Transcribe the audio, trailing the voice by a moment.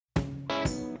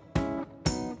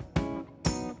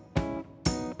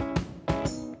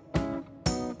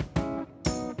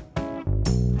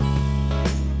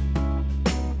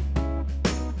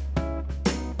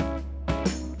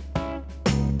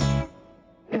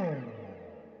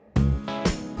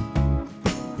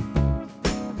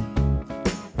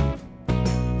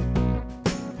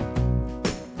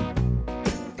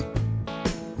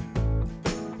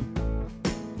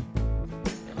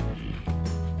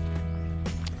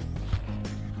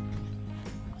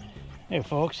Hey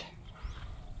folks,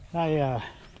 I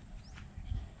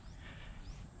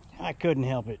couldn't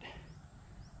help it.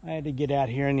 I had to get out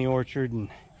here in the orchard, and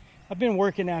I've been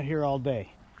working out here all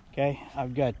day. Okay,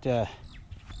 I've got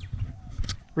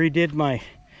redid my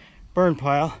burn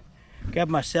pile, got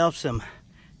myself some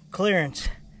clearance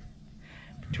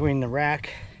between the rack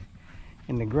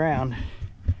and the ground.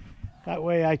 That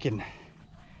way I can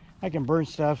burn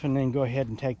stuff and then go ahead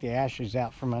and take the ashes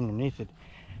out from underneath it.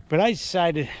 But I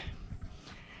decided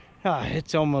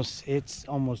it's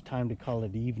almost time to call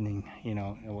it evening, you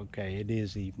know. Okay, it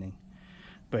is evening,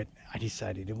 but I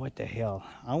decided, what the hell,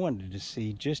 I wanted to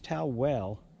see just how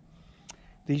well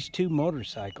these two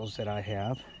motorcycles that I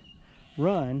have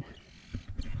run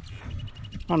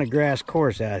on a grass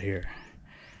course out here.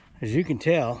 As you can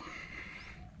tell,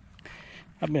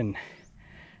 I've been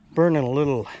burning a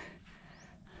little,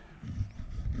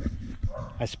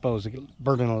 I suppose,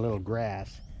 burning a little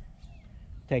grass.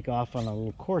 Take off on a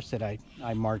little course that I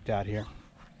marked out here.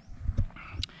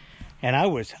 And I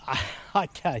was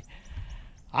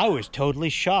totally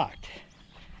shocked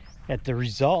at the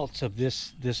results of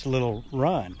this little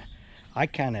run. I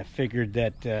kind of figured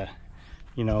that,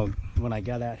 you know, when I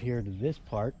got out here to this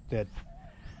part, that,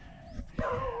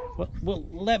 well,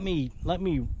 let me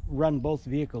run both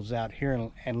vehicles out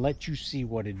here and let you see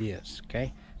what it is,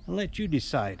 okay? And let you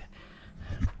decide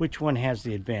which one has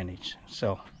the advantage.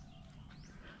 So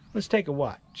let's take a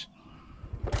watch.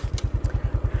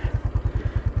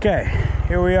 Okay,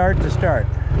 here we are at the start.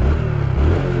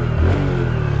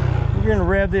 We're gonna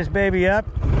rev this baby up,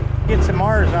 get some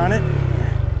R's on it.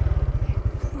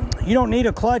 You don't need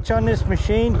a clutch on this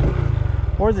machine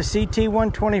or the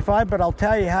CT125, but I'll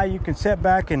tell you how you can sit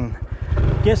back and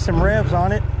get some revs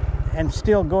on it and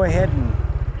still go ahead and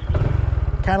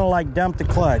kind of like dump the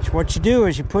clutch. What you do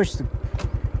is you push the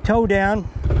toe down,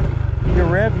 you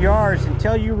rev your R's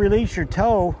until you release your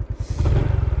toe.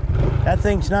 That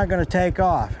thing's not going to take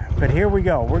off. But here we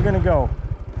go. We're going to go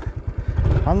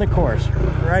on the course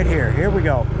right here. Here we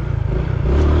go.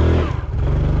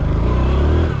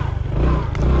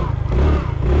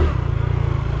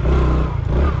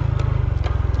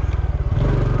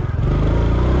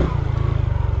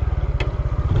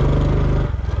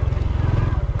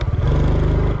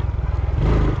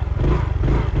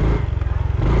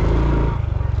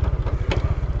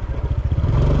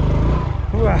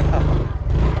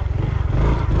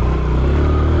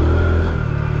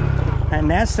 And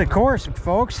that's the course,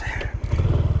 folks.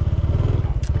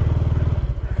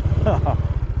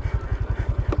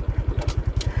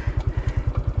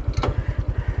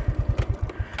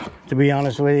 To be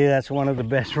honest with you, that's one of the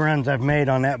best runs I've made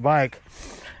on that bike.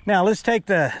 Now let's take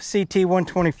the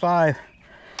CT125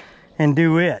 and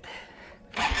do it.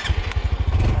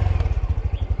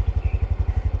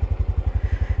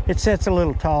 It sets a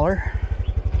little taller.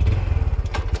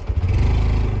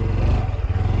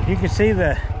 You can see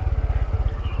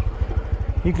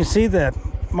the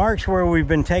marks where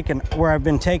I've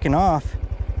been taken off.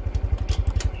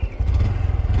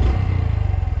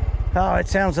 Oh, it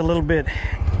sounds a little bit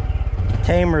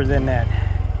tamer than that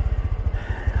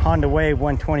Honda Wave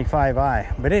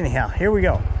 125i. But anyhow, here we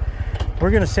go.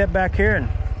 We're gonna sit back here and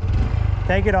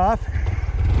take it off.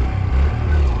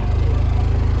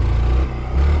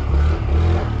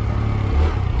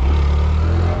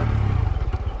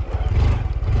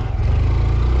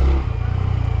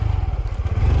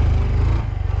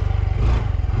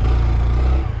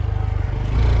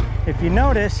 If you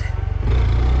notice,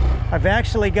 I've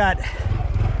actually got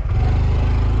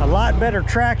a lot better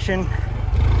traction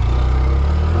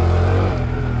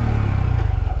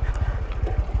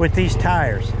with these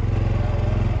tires.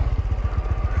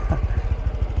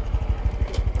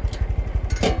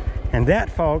 And that,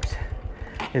 folks,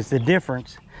 is the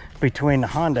difference between the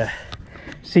Honda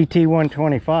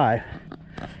CT125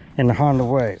 and the Honda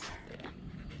Wave.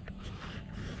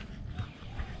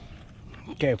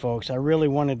 Okay, folks, I really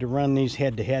wanted to run these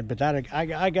head to head, but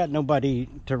I got nobody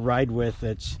to ride with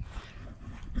that's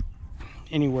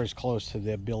anywhere as close to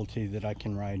the ability that I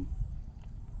can ride.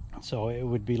 So it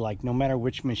would be like, no matter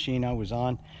which machine I was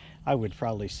on, I would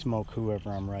probably smoke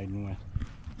whoever I'm riding with.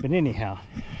 But anyhow,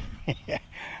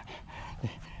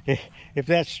 if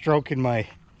that's stroking my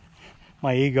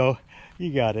ego,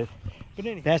 you got it. But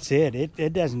anyhow, that's it.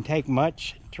 It doesn't take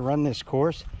much to run this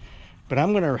course, but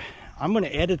I'm gonna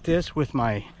edit this with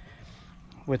my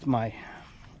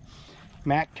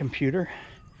Mac computer,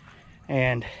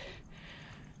 and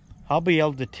I'll be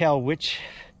able to tell which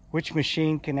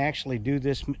machine can actually do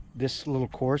this little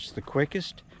course the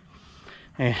quickest.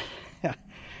 And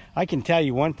I can tell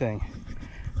you one thing,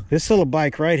 this little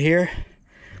bike right here,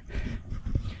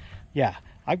 yeah,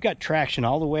 I've got traction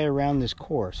all the way around this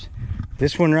course.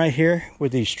 This one right here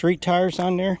with these street tires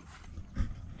on there,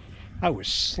 I was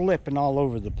slipping all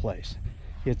over the place.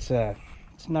 It's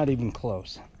not even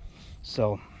close.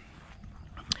 So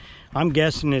I'm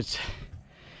guessing it's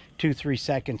 2-3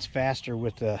 seconds faster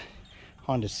with the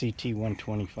Honda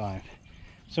CT125.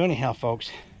 So anyhow,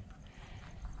 folks,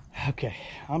 okay,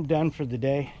 I'm done for the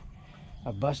day.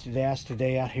 I busted ass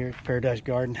today out here at Paradise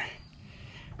Garden.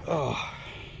 Oh,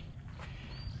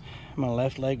 my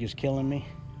left leg is killing me,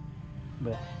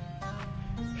 but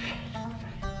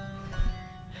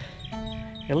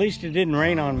at least it didn't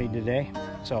rain on me today.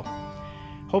 So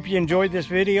hope you enjoyed this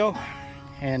video,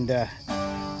 and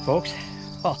folks,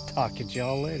 I'll talk to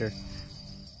y'all later.